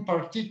in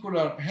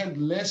particular had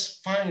less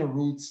fine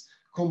roots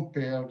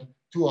compared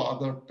to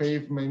other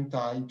pavement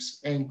types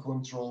and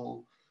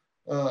control.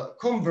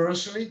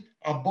 Conversely,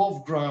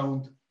 above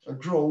ground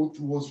growth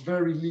was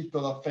very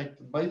little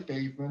affected by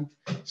pavement.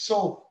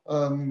 So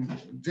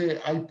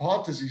the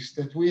hypothesis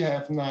that we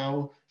have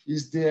now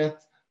is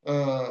that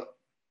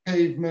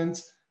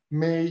pavements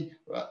may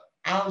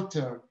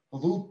alter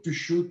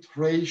root-to-shoot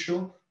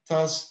ratio,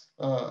 thus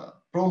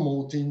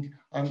promoting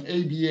an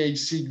ABA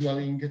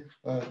signaling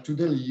to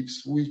the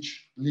leaves,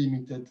 which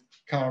limited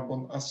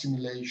carbon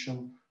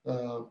assimilation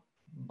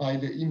by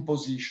the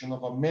imposition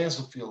of a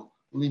mesophyll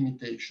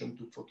limitation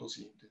to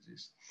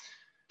photosynthesis.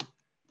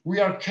 We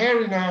are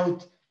carrying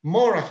out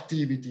more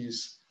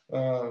activities.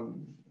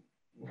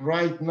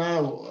 Right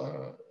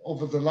now,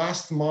 over the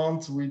last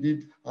month, we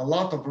did a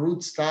lot of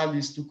root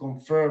studies to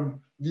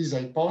confirm this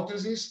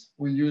hypothesis.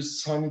 We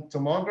used sonic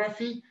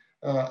tomography,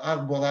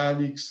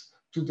 arboralics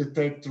to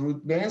detect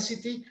root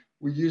density.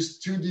 We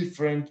used 2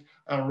 different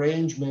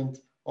arrangements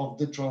of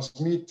the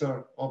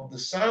transmitter of the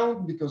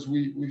sound, because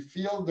we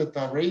feel that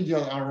a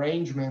radial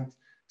arrangement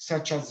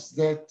such as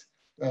that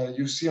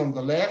you see on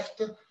the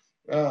left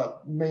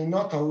may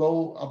not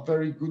allow a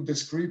very good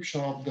description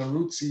of the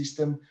root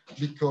system,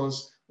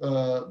 because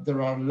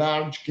there are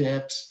large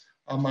gaps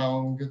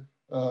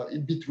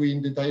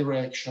between the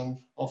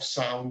direction of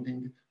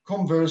sounding.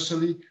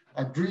 Conversely,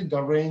 a grid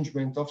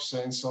arrangement of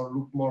sensor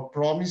look more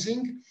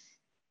promising.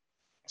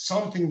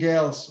 Something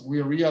else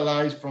we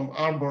realized from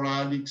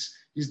arboralics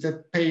is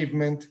that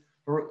pavement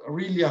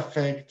really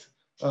affect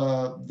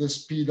the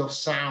speed of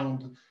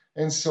sound.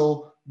 And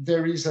so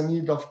there is a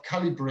need of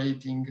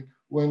calibrating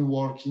when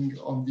working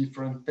on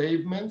different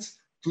pavements.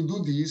 To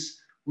do this,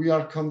 we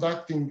are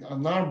conducting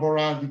an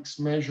arboralics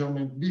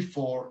measurement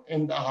before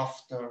and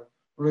after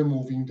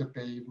removing the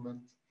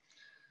pavement.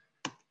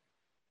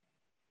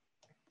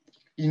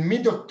 In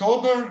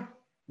mid-October,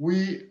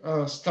 we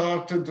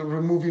started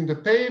removing the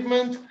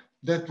pavement.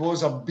 That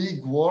was a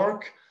big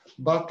work,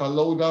 but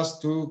allowed us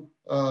to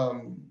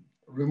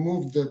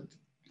remove the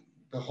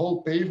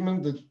whole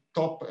pavement, the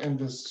top and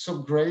the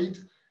subgrade,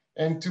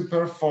 and to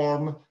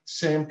perform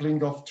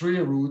sampling of tree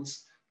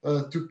roots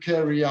to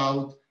carry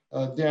out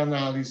the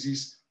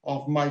analysis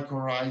of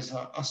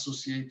mycorrhiza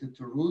associated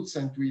to roots,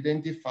 and to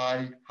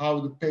identify how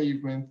the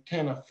pavement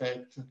can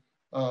affect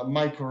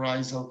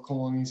mycorrhizal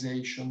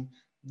colonization.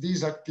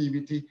 This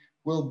activity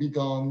will be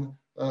done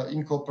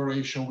in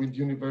cooperation with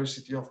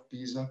University of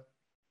Pisa.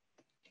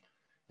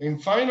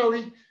 And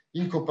finally,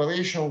 in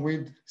cooperation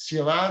with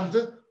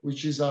CIRAD,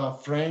 which is a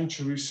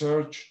French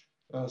research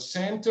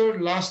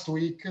center, last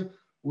week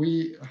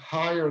we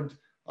hired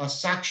a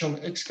suction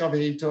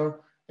excavator,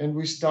 and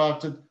we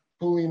started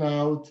pulling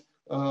out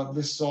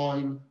the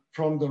soil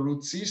from the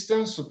root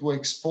system, so to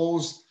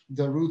expose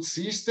the root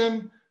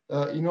system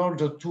in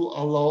order to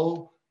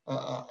allow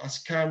a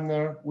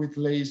scanner with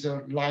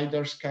laser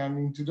LiDAR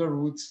scanning to the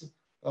roots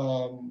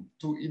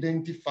to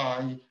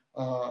identify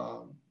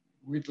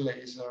with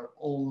laser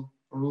all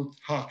root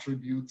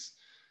attributes.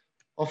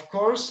 Of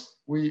course,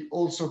 we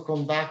also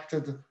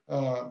conducted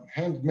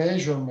hand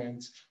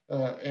measurements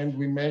and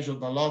we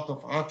measured a lot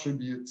of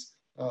attributes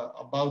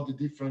about the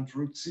different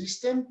root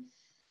system,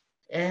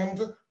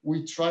 and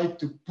we tried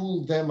to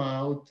pull them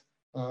out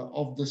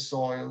of the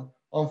soil.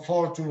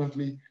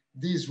 Unfortunately,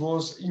 this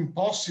was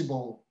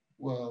impossible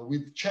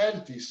with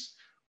Celtis,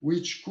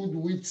 which could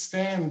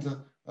withstand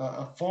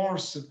a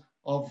force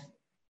of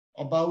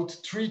about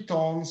 3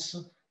 tons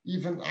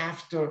even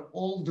after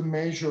all the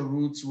measure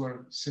roots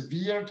were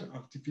severed,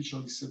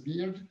 artificially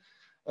severed.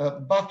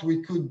 But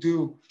we could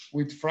do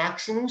with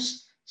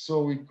Fraxinus,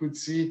 so we could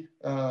see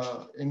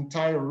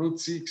entire root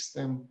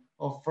system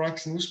of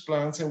Fraxinus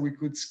plants, and we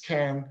could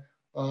scan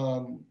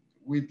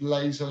with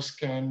laser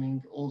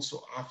scanning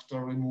also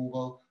after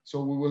removal.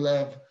 So we will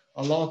have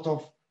a lot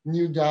of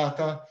new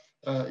data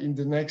in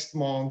the next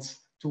months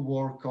to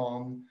work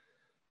on.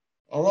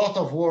 A lot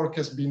of work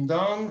has been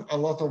done. A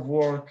lot of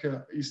work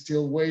is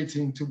still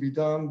waiting to be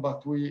done,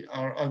 but we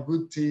are a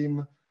good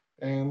team.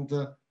 And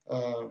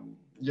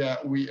yeah,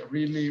 we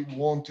really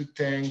want to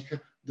thank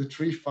the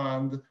Tree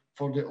Fund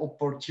for the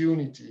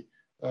opportunity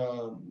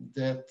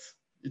that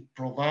it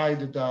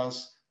provided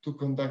us to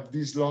conduct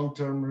this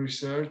long-term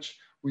research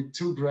with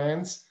 2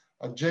 grants,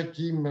 a Jack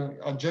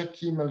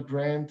Kimmel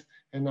grant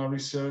and a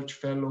research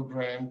fellow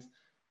grant.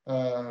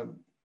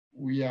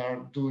 We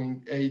are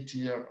doing 8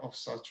 years of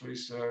such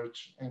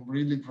research. I'm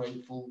really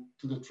grateful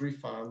to the Tree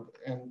Fund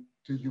and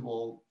to you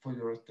all for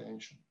your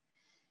attention.